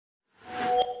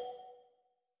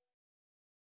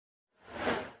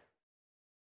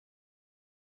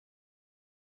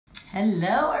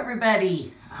Hello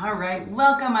everybody. All right,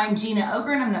 welcome. I'm Gina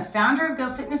Ogren. I'm the founder of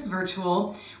Go Fitness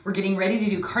Virtual. We're getting ready to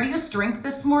do cardio strength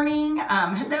this morning.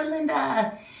 Hello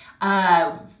Linda.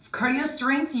 Cardio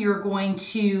strength, you're going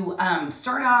to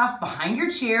start off behind your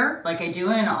chair like I do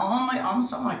in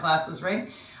almost all my classes, right?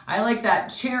 I like that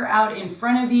chair out in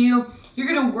front of you.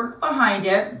 You're gonna work behind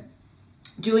it,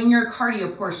 doing your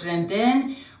cardio portion, and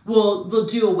then we'll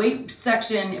do a weight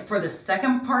section for the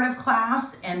second part of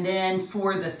class, and then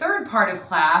for the third part of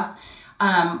class,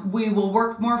 we will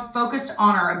work more focused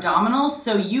on our abdominals,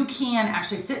 so you can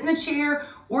actually sit in the chair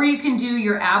or you can do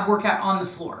your ab workout on the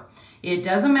floor. It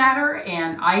doesn't matter,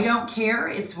 and I don't care.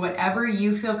 It's whatever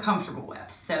you feel comfortable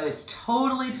with. So it's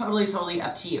totally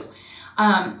up to you.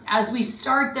 As we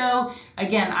start though,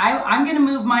 again, I'm gonna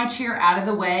move my chair out of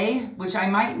the way, which I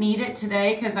might need it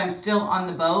today because I'm still on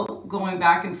the boat going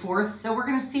back and forth. So we're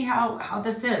gonna see how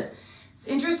this is. It's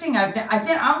interesting. I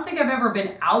don't think I've ever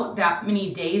been out that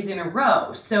many days in a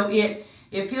row. So it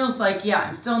feels like, yeah,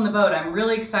 I'm still in the boat. I'm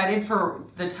really excited for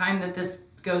the time that this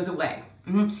goes away.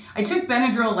 I took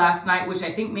Benadryl last night, which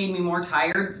I think made me more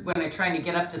tired when I tried to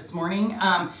get up this morning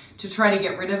to try to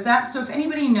get rid of that. So if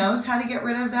anybody knows how to get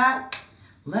rid of that,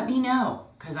 let me know,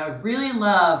 because I would really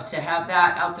love to have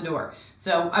that out the door.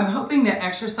 So I'm hoping that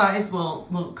exercise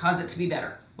will cause it to be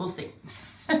better. We'll see.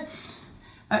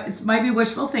 It might be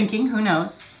wishful thinking, who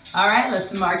knows? All right,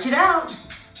 let's march it out.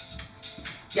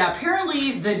 Yeah,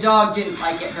 apparently the dog didn't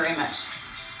like it very much.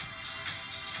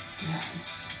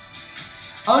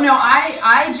 Oh no,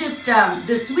 I just,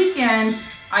 this weekend,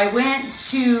 I went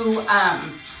to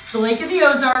the Lake of the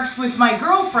Ozarks with my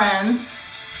girlfriends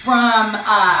from,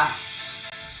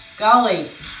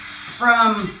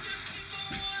 from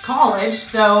college.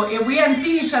 So we hadn't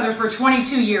seen each other for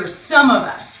 22 years, some of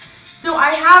us. So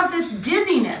I have this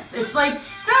dizziness. It's like,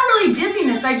 it's not really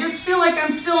dizziness. I just feel like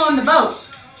I'm still on the boat.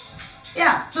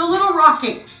 Yeah, so a little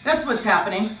rocking. That's what's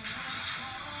happening.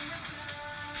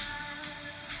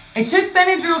 I took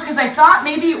Benadryl because I thought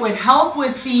maybe it would help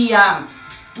with the,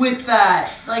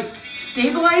 like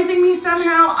stabilizing me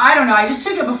somehow. I don't know. I just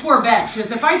took it before bed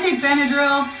because if I take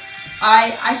Benadryl,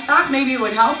 I thought maybe it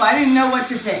would help. I didn't know what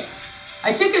to take.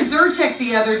 I took a Zyrtec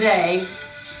the other day.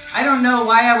 I don't know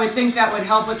why I would think that would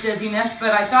help with dizziness,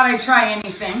 but I thought I'd try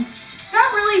anything. It's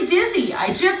not really dizzy.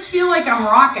 I just feel like I'm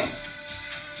rocking.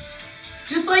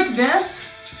 Just like this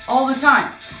all the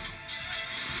time.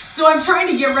 So I'm trying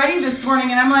to get ready this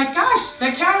morning and I'm like, gosh,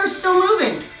 the counter's still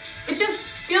moving. It just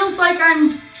feels like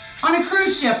I'm on a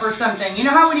cruise ship or something. You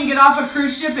know how when you get off a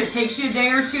cruise ship, it takes you a day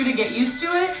or two to get used to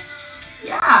it?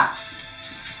 Yeah.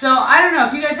 So I don't know,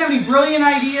 if you guys have any brilliant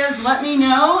ideas, let me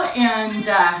know, and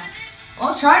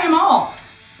I'll try them all.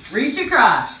 Reach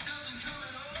across.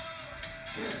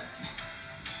 Good.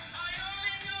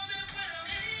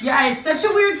 Yeah, it's such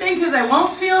a weird thing because I won't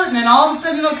feel it and then all of a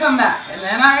sudden it'll come back. And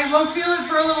then I won't feel it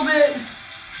for a little bit.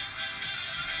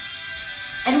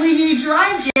 And when you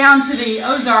drive down to the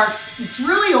Ozarks, it's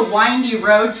really a windy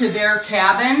road to their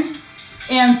cabin.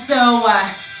 And so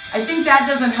I think that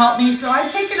doesn't help me. So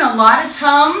I've taken a lot of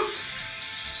Tums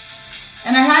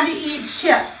and I had to eat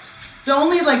chips. So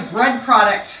only like bread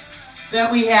product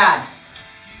that we had.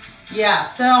 Yeah,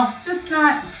 so it's just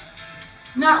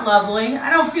not lovely. I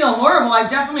don't feel horrible. I've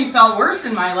definitely felt worse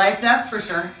in my life, that's for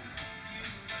sure.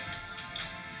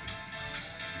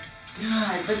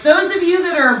 Good, but those of you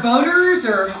that are boaters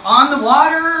or on the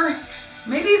water,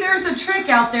 maybe there's a trick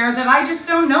out there that I just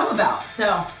don't know about,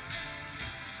 so.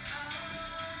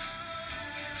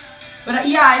 But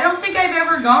yeah, I don't think I've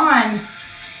ever gone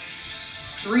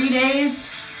 3 days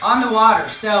on the water,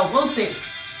 so we'll see.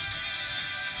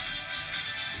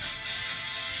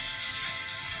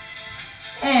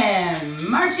 And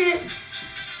march it.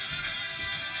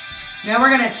 Now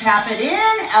we're gonna tap it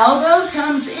in, elbow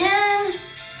comes in.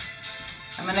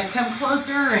 I'm gonna come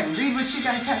closer and read what you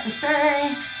guys have to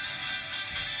say.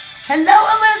 Hello,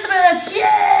 Elizabeth,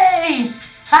 yay!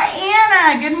 Hi,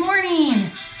 Anna, good morning.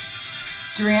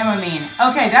 Dramamine,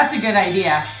 okay, that's a good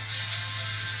idea.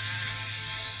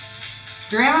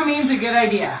 Dramamine's a good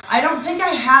idea. I don't think I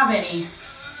have any.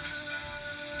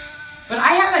 But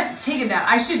I haven't taken that.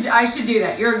 I should do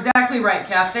that. You're exactly right,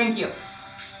 Kath. Thank you.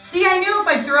 See, I knew if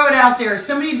I throw it out there,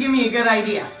 somebody would give me a good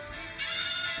idea.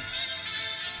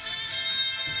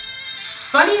 It's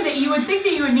funny that you would think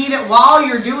that you would need it while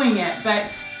you're doing it, but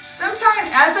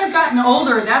sometimes as I've gotten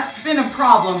older, that's been a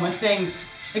problem with things.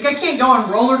 Like I can't go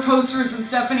on roller coasters and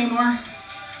stuff anymore.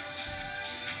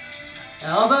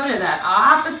 Elbow to that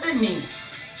opposite knee.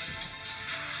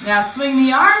 Now swing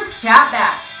the arms, tap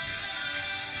back.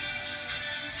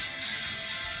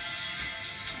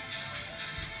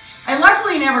 I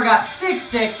luckily never never got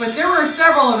sick, but there were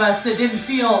several of us that didn't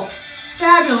feel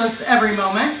fabulous every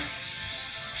moment.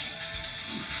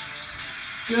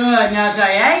 Good, now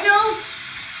diagonals.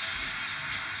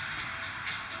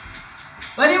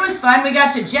 But it was fun. We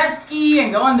got to jet ski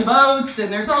and go on the boats,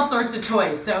 and there's all sorts of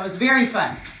toys, so it was very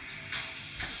fun.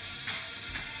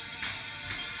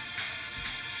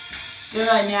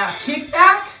 Good, now kick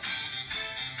back.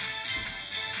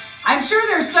 I'm sure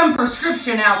there's some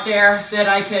prescription out there that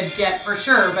I could get for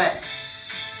sure, but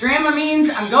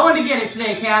Dramamine, I'm going to get it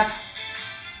today, Kath.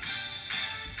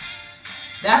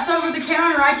 That's over the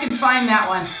counter. I can find that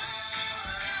one.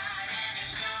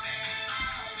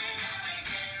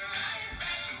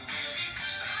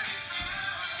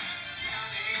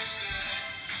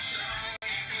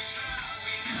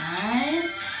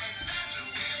 Nice.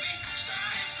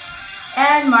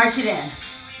 And march it in.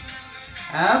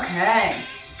 Okay.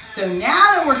 So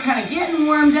now that we're kind of getting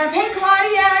warmed up, hey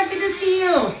Claudia, good to see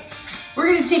you.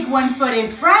 We're gonna take one foot in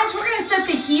front. We're gonna set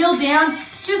the heel down.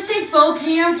 Just take both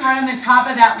hands right on the top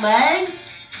of that leg.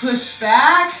 Push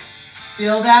back,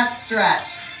 feel that stretch.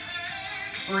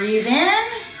 Breathe in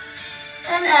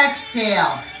and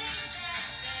exhale.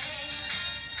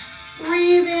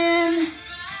 Breathe in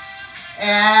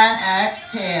and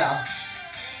exhale.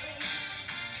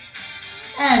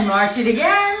 And march it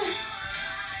again.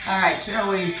 All right, Cheryl,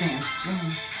 what are you saying?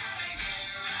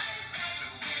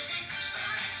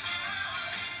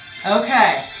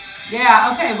 Okay,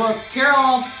 yeah, okay, well,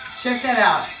 Carol, check that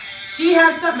out. She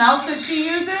has something else that she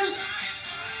uses.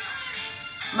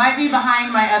 Might be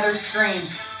behind my other screen.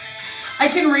 I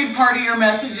can read part of your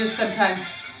messages sometimes.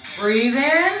 Breathe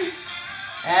in,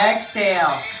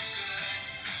 exhale.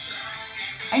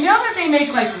 I know that they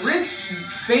make like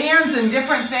wristbands and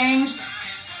different things.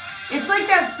 It's like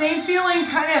that same feeling,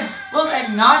 kind of, well,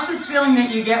 that nauseous feeling that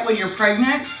you get when you're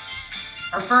pregnant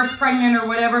or first pregnant or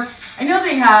whatever. I know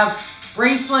they have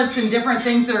bracelets and different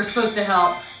things that are supposed to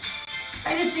help.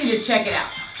 I just need to check it out.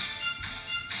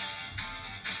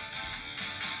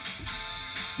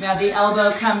 Now the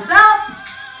elbow comes up.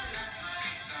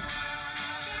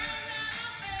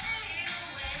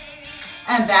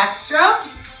 And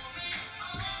backstroke.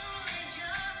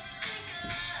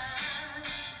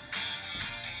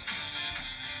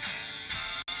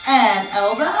 And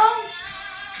elbow.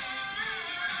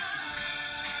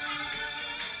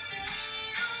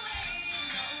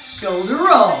 Shoulder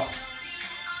roll.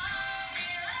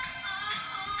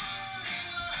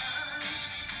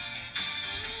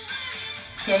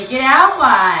 Take it out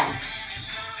wide.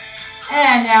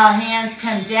 And now hands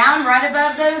come down right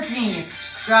above those knees.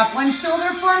 Drop one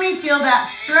shoulder for me. Feel that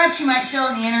stretch. You might feel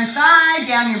it in the inner thigh,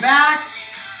 down your back.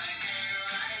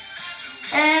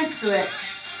 And switch.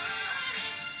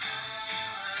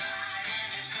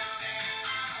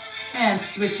 And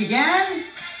switch again.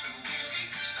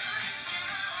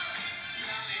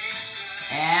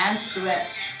 And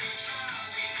switch.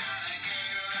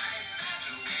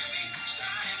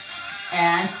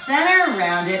 And center,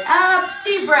 round it up.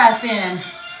 Deep breath in.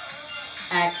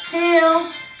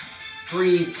 Exhale.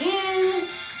 Breathe in.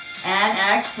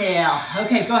 And exhale.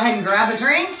 Okay, go ahead and grab a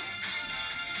drink.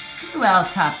 Who else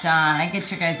hopped on? I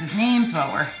get your guys' names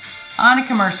while we're on a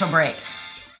commercial break.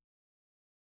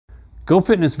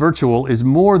 GoFitness Virtual is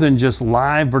more than just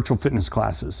live virtual fitness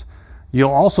classes.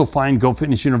 You'll also find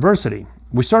GoFitness University.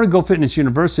 We started GoFitness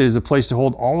University as a place to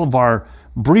hold all of our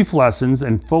brief lessons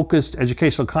and focused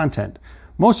educational content.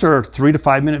 Most are 3 to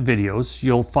 5 minute videos.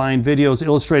 You'll find videos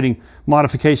illustrating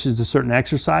modifications to certain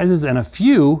exercises and a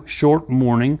few short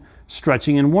morning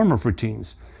stretching and warm-up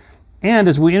routines. And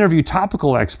as we interview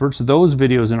topical experts, those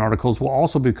videos and articles will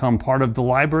also become part of the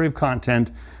library of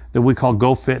content that we call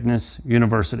GoFitness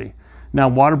University. Now,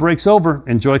 water break's over.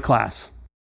 Enjoy class.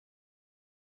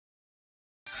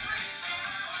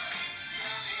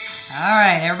 All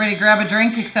right, everybody grab a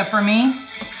drink except for me.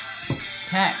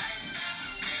 Okay.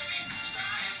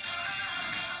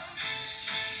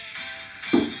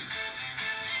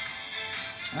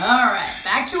 All right,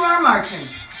 back to our marching.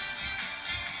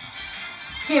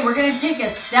 Okay, we're gonna take a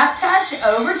step touch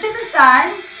over to the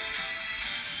side.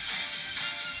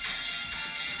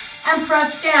 And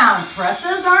press down. Press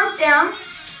those arms down.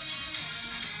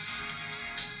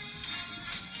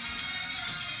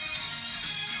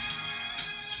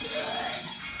 Good.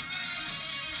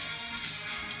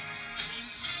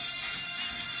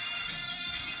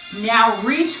 Now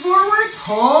reach forward,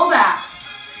 pull back.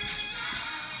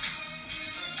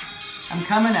 I'm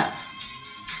coming up.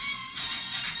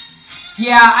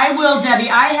 Yeah, I will, Debbie.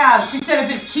 I have. She said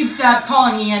if it keeps up,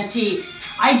 calling ENT.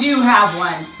 I do have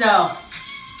one, so.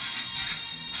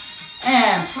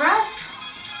 And press.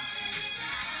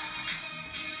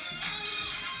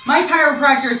 My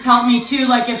chiropractors help me too,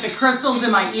 like if the crystals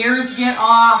in my ears get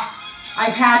off.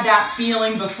 I've had that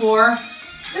feeling before.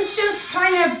 This just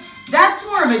kind of, that's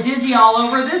more of a dizzy all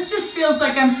over. This just feels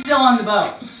like I'm still on the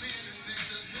boat.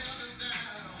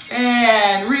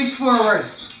 And reach forward.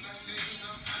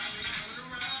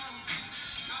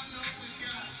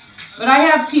 But I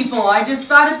have people, I just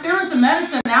thought if there was a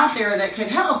medicine out there that could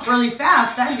help really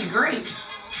fast, that'd be great.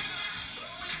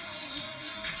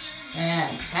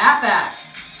 And tap back.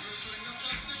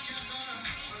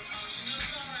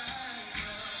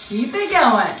 Keep it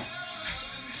going.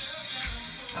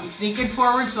 I'm sneaking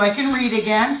forward so I can read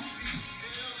again.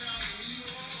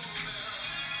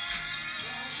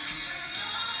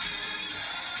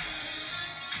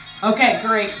 Okay,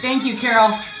 great. Thank you, Carol.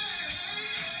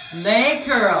 Leg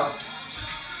curls.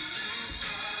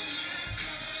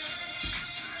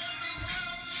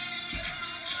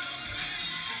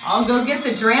 I'll go get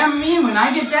the Dramamine when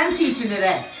I get done teaching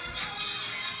today.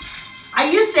 I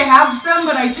used to have some,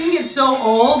 but I think it's so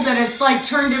old that it's like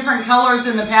turned different colors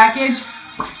in the package.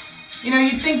 You know,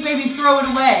 you'd think maybe throw it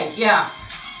away. Yeah.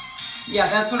 Yeah,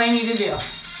 that's what I need to do.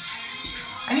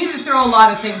 I need to throw a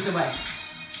lot of things away.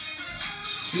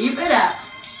 Keep it up.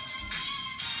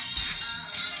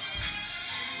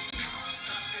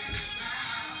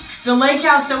 The lake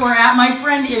house that we're at, my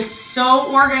friend is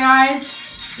so organized.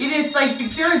 It is like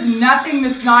there is nothing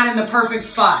that's not in the perfect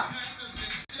spot.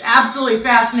 It's absolutely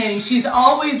fascinating. She's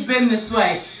always been this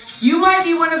way. You might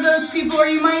be one of those people, or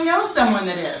you might know someone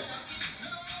that is.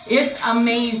 It's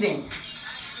amazing.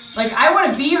 Like, I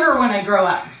want to be her when I grow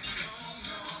up.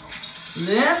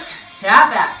 Lift,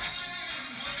 tap back.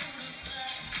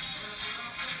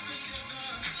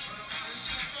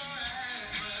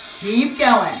 Keep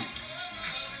going.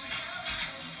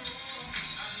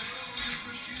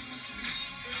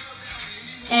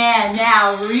 And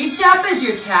now reach up as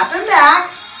you're tapping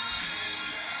back.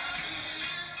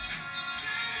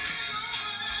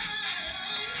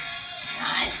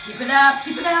 Nice, keep it up,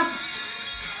 keep it up.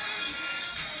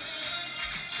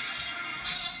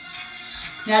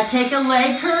 Now take a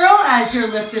leg curl as you're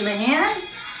lifting the hand.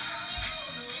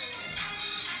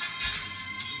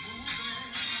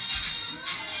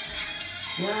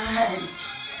 Good.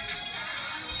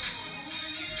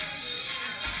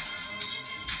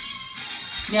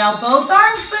 Now both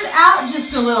arms put out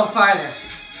just a little farther.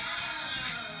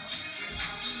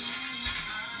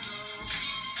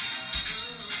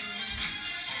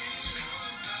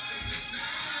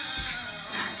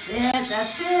 That's it,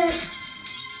 that's it.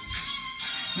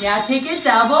 Now take it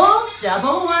doubles,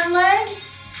 double one leg,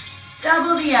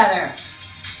 double the other.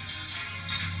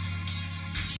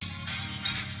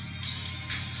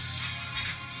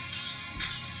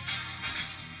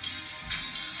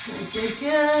 Good, good,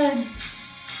 good.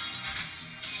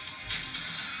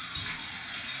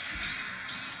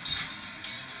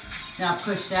 Now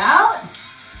push out.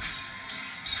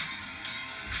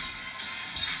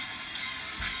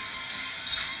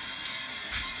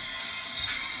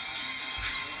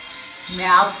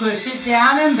 Now push it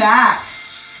down and back.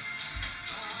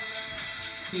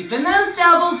 Keeping those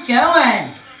doubles going.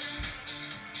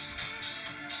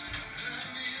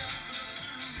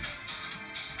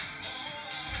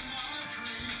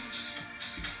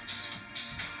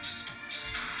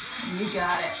 You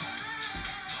got it.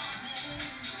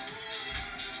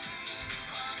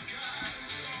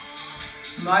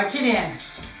 March it in.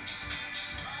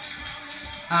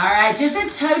 All right, just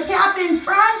a toe tap in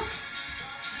front.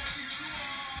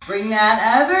 Bring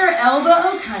that other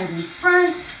elbow kind of in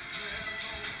front.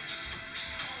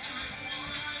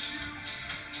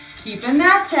 Keeping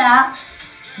that tap.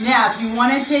 Now, if you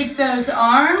want to take those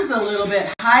arms a little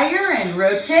bit higher and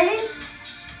rotate,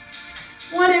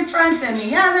 one in front then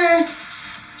the other.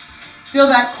 Feel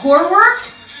that core work?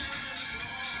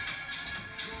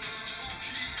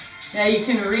 Now you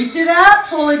can reach it up,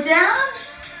 pull it down.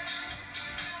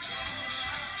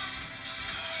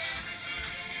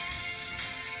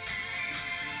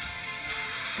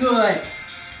 Good.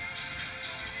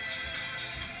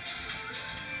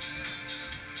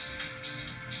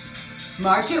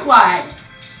 March it wide.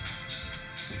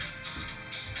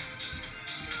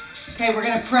 Okay, we're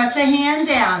going to press a hand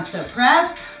down. So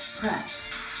press, press.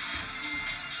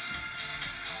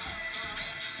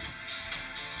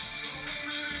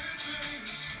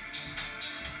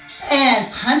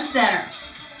 And punch center.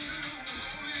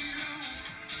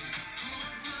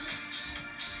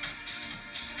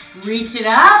 Reach it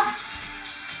up.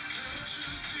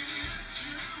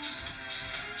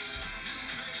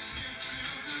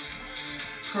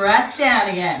 Press down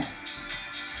again.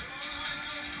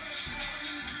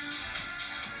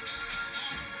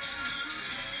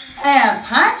 And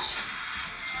punch.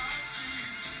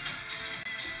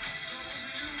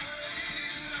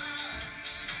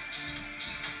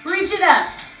 Reach it up.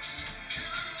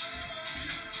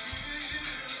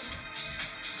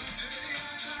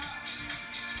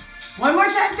 One more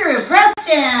time through. Press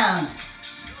down.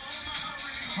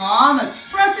 Palm is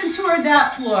pressing toward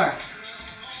that floor.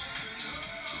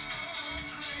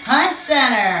 Punch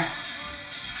center.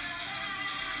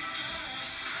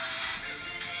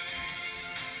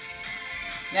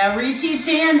 Now reach each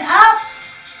hand up.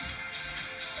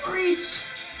 Reach.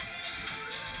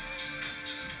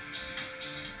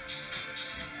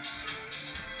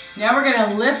 Now we're going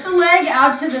to lift the leg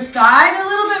out to the side a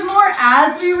little bit more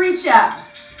as we reach up.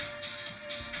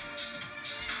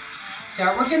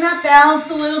 Start working that balance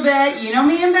a little bit. You know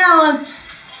me and balance.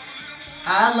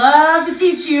 I love to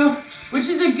teach you, which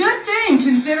is a good thing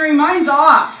considering mine's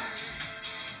off.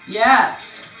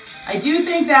 Yes, I do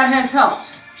think that has helped.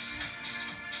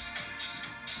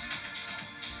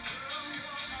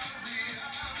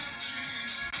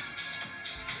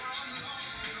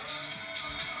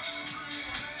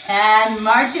 And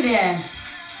march it in.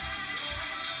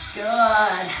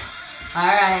 Good. All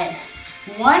right.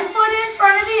 One foot in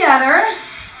front of the other.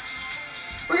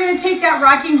 We're going to take that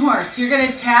rocking horse. You're going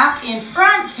to tap in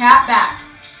front, tap back.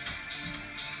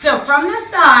 So from the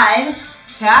side,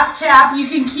 tap, tap. You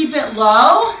can keep it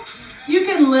low. You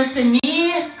can lift the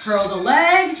knee, curl the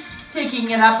leg, taking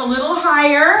it up a little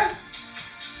higher.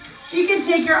 You can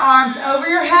take your arms over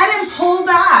your head and pull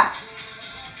back.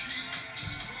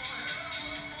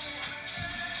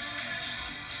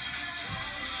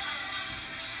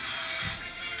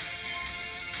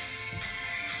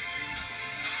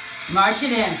 March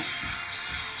it in.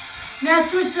 Now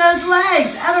switch those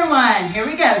legs. Other one. Here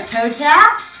we go. Toe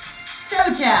tap,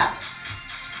 toe tap.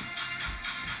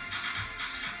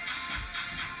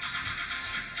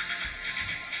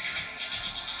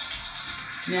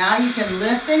 Now you can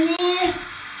lift the knee,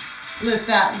 lift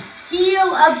that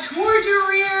heel up towards your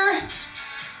rear.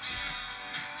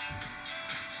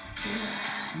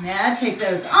 Now take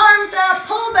those arms up,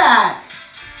 pull back.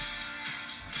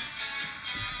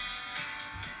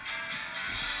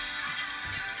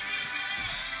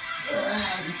 Good.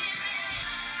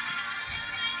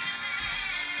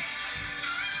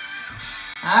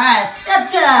 All right,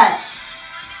 step touch.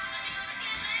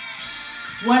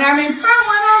 One arm in front,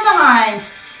 one arm behind.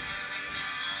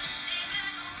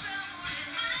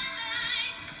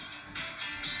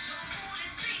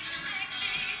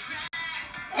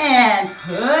 And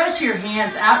push your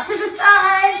hands out to the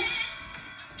side.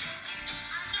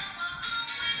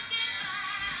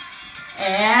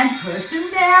 And push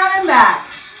them down and back.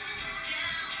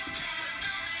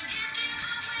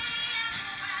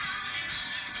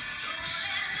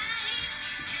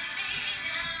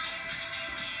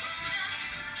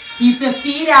 Keep the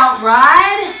feet out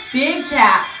wide. Big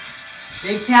tap.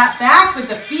 Big tap back, but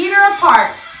the feet are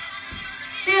apart.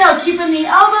 Still keeping the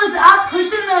elbows up,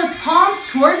 pushing those palms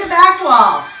toward the back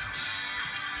wall.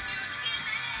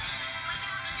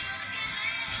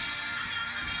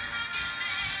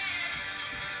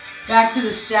 Back to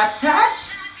the step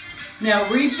touch. Now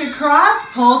reach across,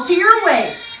 pull to your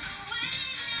waist.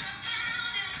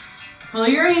 Pull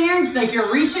your hands like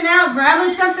you're reaching out,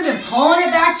 grabbing something and pulling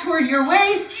it back toward your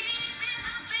waist.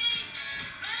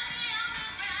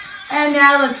 And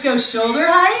now let's go shoulder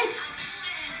height.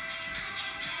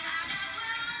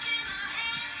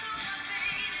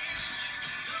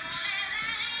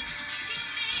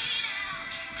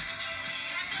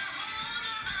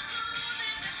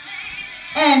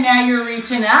 And now you're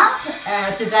reaching up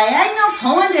at the diagonal,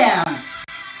 pulling down.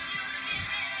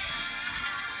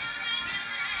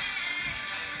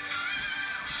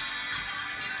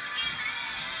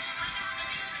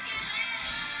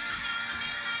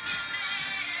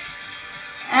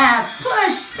 And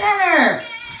push center.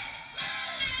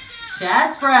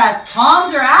 Chest press.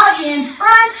 Palms are out in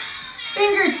front.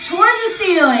 Fingers toward the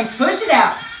ceilings. Push it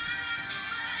out.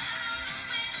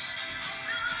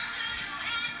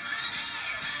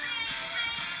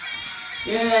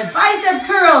 Good. Bicep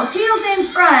curls. Heels in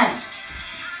front.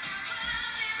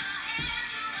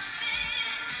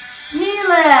 Knee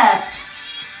lift.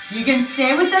 You can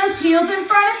stay with those heels in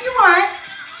front if you want.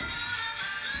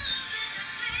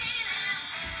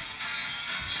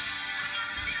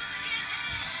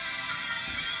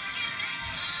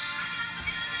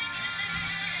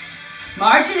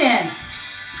 March it in.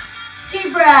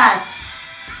 Deep breath.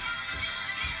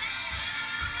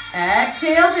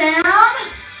 Exhale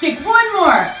down. Stick one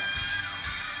more.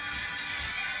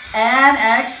 And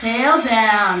exhale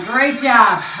down. Great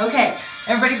job. Okay,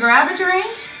 everybody grab a drink.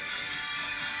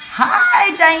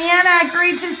 Hi, Diana.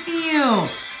 Great to see you.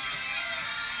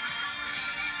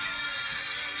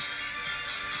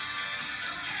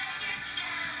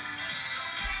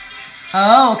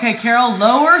 Oh, okay, Carol,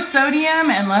 lower sodium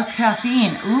and less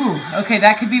caffeine. Ooh, okay,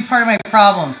 that could be part of my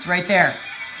problems right there.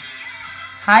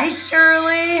 Hi,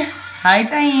 Shirley. Hi,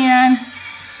 Diane.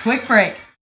 Quick break.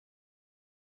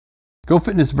 Go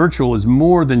Fitness Virtual is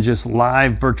more than just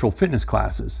live virtual fitness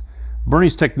classes.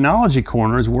 Bernie's Technology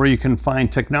Corner is where you can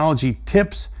find technology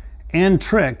tips and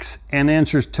tricks and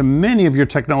answers to many of your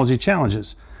technology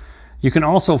challenges. You can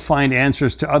also find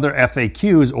answers to other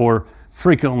FAQs or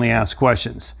frequently asked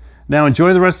questions. Now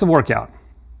enjoy the rest of the workout.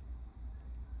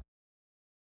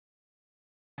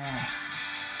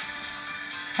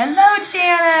 Hello,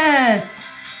 Janice.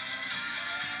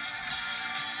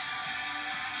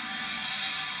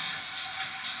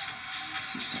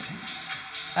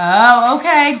 Oh,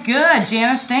 okay, good.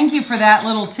 Janice, thank you for that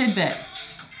little tidbit.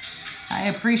 I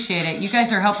appreciate it. You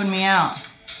guys are helping me out.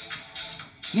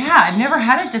 Yeah, I've never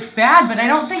had it this bad, but I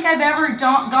don't think I've ever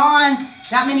gone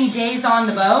that many days on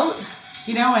the boat,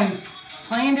 you know, and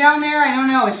playing down there. I don't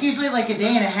know. It's usually like a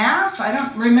day and a half. I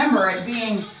don't remember it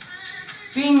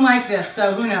being like this,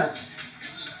 so who knows.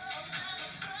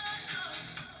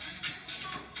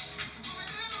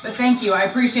 But thank you. I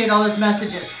appreciate all those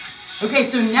messages. Okay,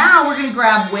 so now we're going to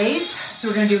grab weights. So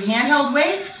we're going to do handheld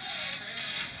weights.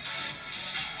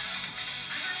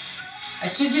 I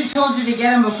should have told you to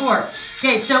get them before.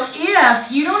 Okay, so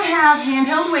if you don't have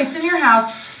handheld weights in your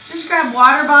house, just grab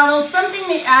water bottles, something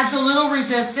that adds a little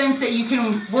resistance that you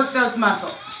can work those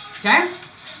muscles, okay?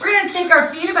 We're going to take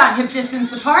our feet about hip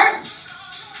distance apart,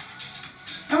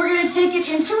 and we're going to take it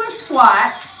into a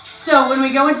squat. So when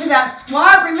we go into that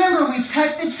squat, remember we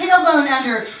tuck the tailbone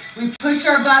under, we push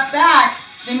our butt back.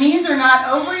 The knees are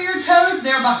not over your toes,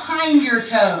 they're behind your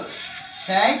toes,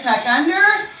 okay? Tuck under,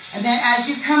 and then as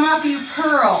you come up, you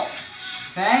curl,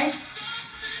 okay?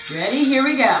 Ready? Here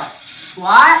we go.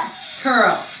 Squat,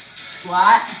 curl.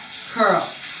 Squat, curl.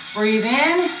 Breathe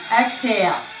in,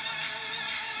 exhale.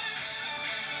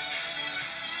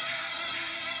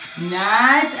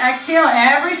 Nice. Exhale.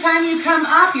 Every time you come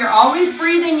up, you're always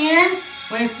breathing in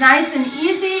when it's nice and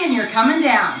easy and you're coming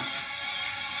down.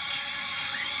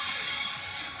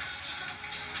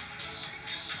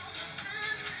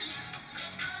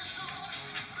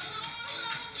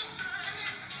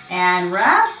 And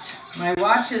rest. My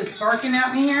watch is barking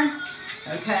at me here.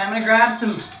 Okay, I'm going to grab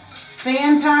some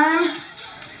fan time.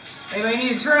 Anybody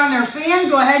need to turn on their fan?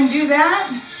 Go ahead and do that.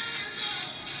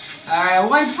 All right,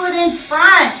 one foot in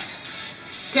front.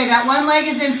 Okay, that one leg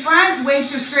is in front.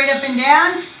 Weights are straight up and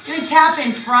down. You're going to tap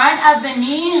in front of the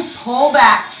knee, pull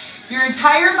back. Your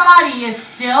entire body is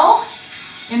still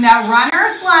in that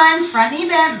runner's lunge, front knee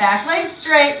bent, back leg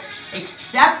straight,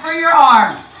 except for your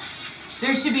arms.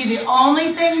 There should be the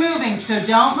only thing moving, so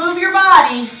don't move your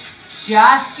body,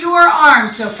 just your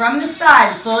arms. So from the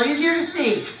side, it's a little easier to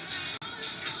see.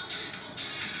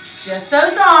 Just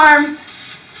those arms.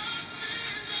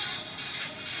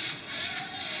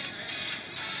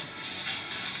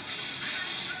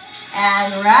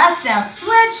 And rest. Now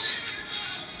switch.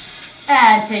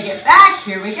 And take it back.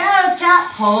 Here we go.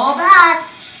 Tap, pull back.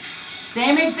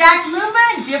 Same exact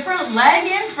movement, different leg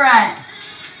in front.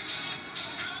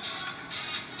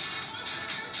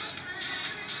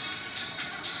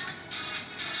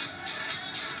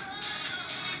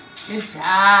 Good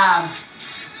job.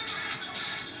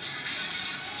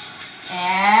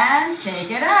 And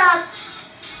take it up.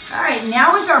 All right,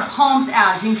 now with our palms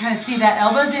out, you can kind of see that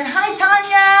elbows in. Hi,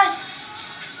 Tanya.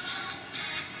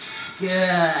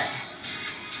 Good.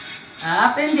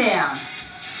 Up and down.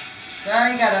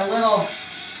 Sorry, got a little...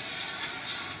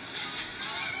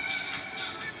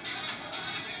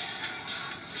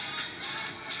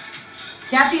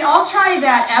 Kathy, I'll try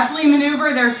that Epley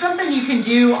maneuver. There's something you can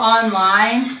do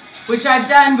online, which I've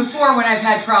done before when I've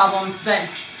had problems, but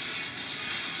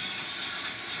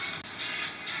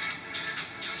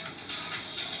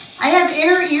I have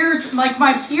inner ears, like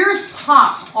my ears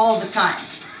pop all the time.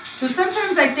 So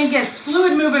sometimes I think it's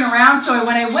fluid moving around. So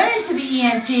when I went into the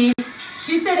ENT,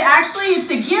 she said, actually,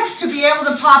 it's a gift to be able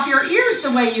to pop your ears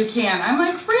the way you can. I'm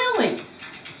like, really?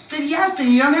 She said, yes,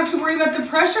 and you don't have to worry about the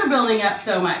pressure building up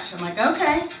so much. I'm like,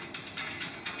 okay,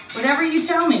 whatever you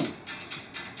tell me.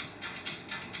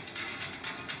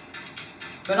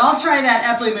 But I'll try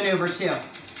that Epley maneuver too.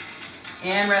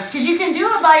 And rest, because you can do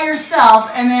it by yourself,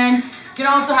 and then you can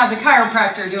also have the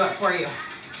chiropractor do it for you.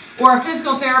 Or a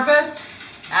physical therapist.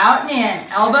 Out and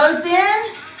in. Elbows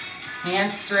in.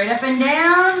 Hands straight up and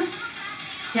down.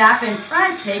 Tap in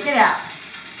front. Take it out.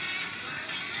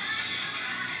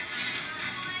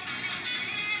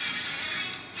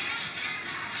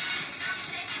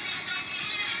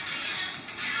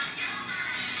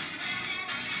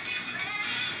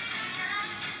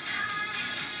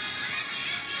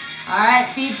 All right,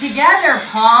 feet together,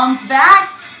 palms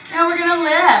back. Now we're gonna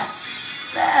lift,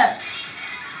 lift.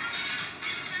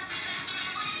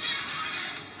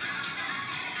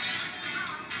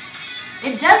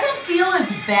 It doesn't feel as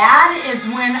bad as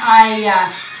when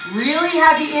I really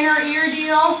had the inner ear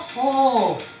deal.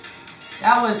 Oh,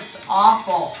 that was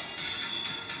awful.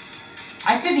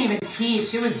 I couldn't even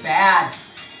teach, it was bad.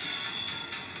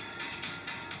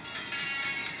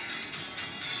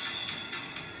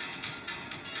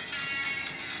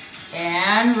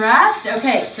 And rest.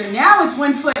 Okay, so now with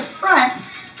one foot front,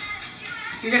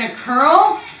 you're gonna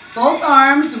curl both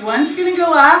arms. One's gonna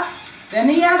go up, then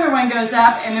the other one goes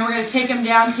up, and then we're gonna take them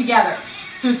down together.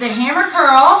 So it's a hammer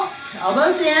curl,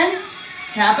 elbows in,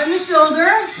 tap on the shoulder,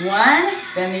 one,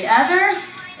 then the other,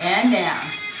 and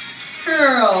down.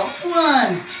 Curl,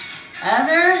 one,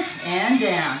 other, and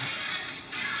down.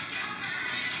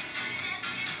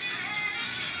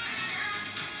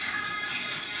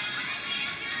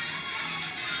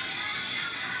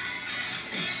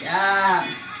 Good job.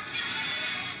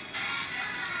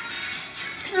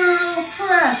 Curl,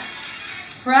 press,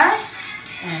 press,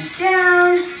 and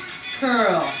down.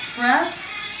 Curl, press,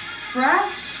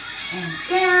 press, and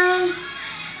down.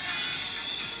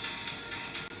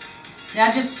 Now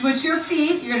just switch your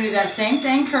feet. You're going to do that same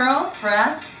thing. Curl,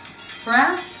 press,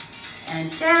 press,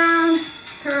 and down.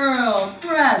 Curl,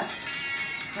 press,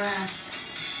 press,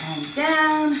 and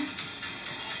down.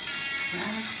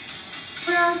 Press,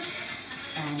 press,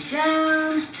 and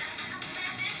down.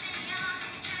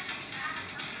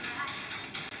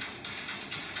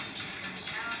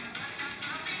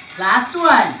 Last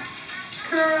one.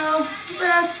 Curl,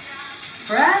 press,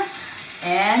 press,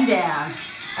 and down.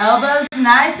 Elbows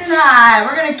nice and high.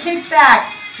 We're going to kick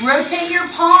back. Rotate your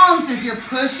palms as you're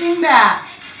pushing back.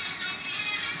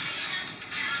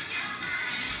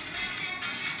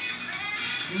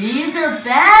 Knees are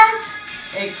bent.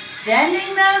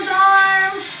 Extending those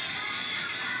arms.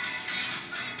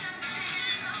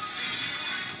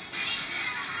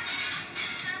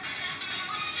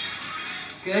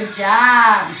 Good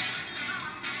job.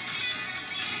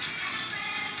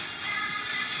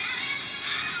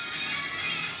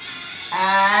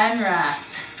 And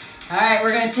rest. All right,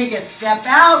 we're going to take a step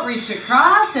out, reach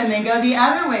across, and then go the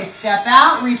other way. Step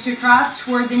out, reach across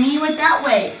toward the knee with that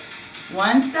weight.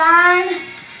 One side,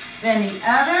 then the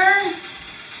other.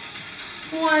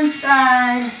 One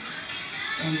side,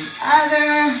 and the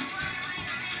other.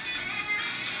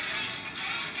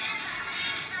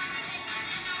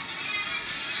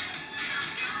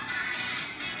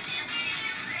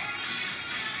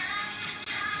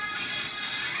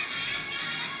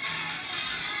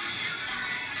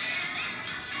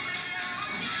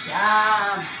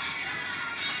 Job.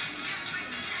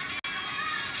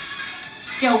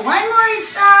 Let's go one more each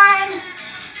side.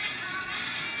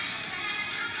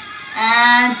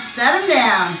 And set them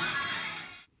down.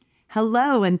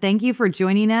 Hello, and thank you for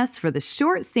joining us for the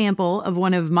short sample of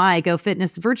one of my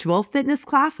GoFitness virtual fitness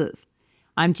classes.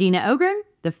 I'm Gina Ogren,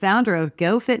 the founder of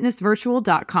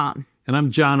GoFitnessVirtual.com. And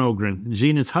I'm John Ogren,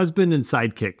 Gina's husband and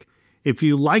sidekick. If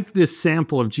you like this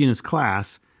sample of Gina's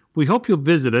class, we hope you'll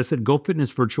visit us at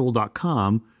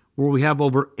GoFitnessVirtual.com, where we have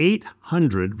over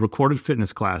 800 recorded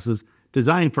fitness classes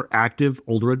designed for active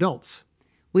older adults.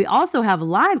 We also have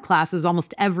live classes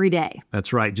almost every day.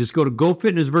 That's right. Just go to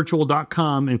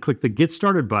GoFitnessVirtual.com and click the Get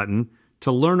Started button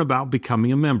to learn about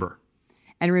becoming a member.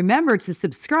 And remember to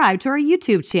subscribe to our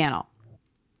YouTube channel.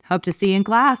 Hope to see you in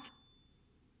class.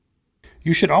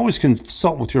 You should always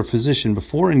consult with your physician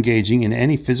before engaging in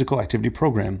any physical activity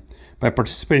program. By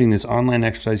participating in this online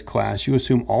exercise class, you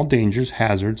assume all dangers,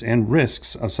 hazards, and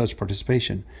risks of such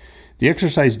participation. The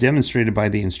exercise demonstrated by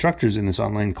the instructors in this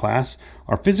online class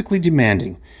are physically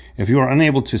demanding. If you are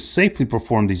unable to safely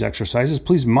perform these exercises,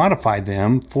 please modify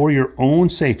them for your own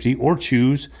safety or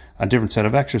choose a different set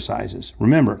of exercises.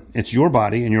 Remember, it's your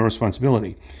body and your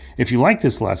responsibility. If you like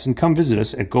this lesson, come visit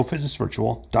us at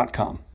GoFitnessVirtual.com.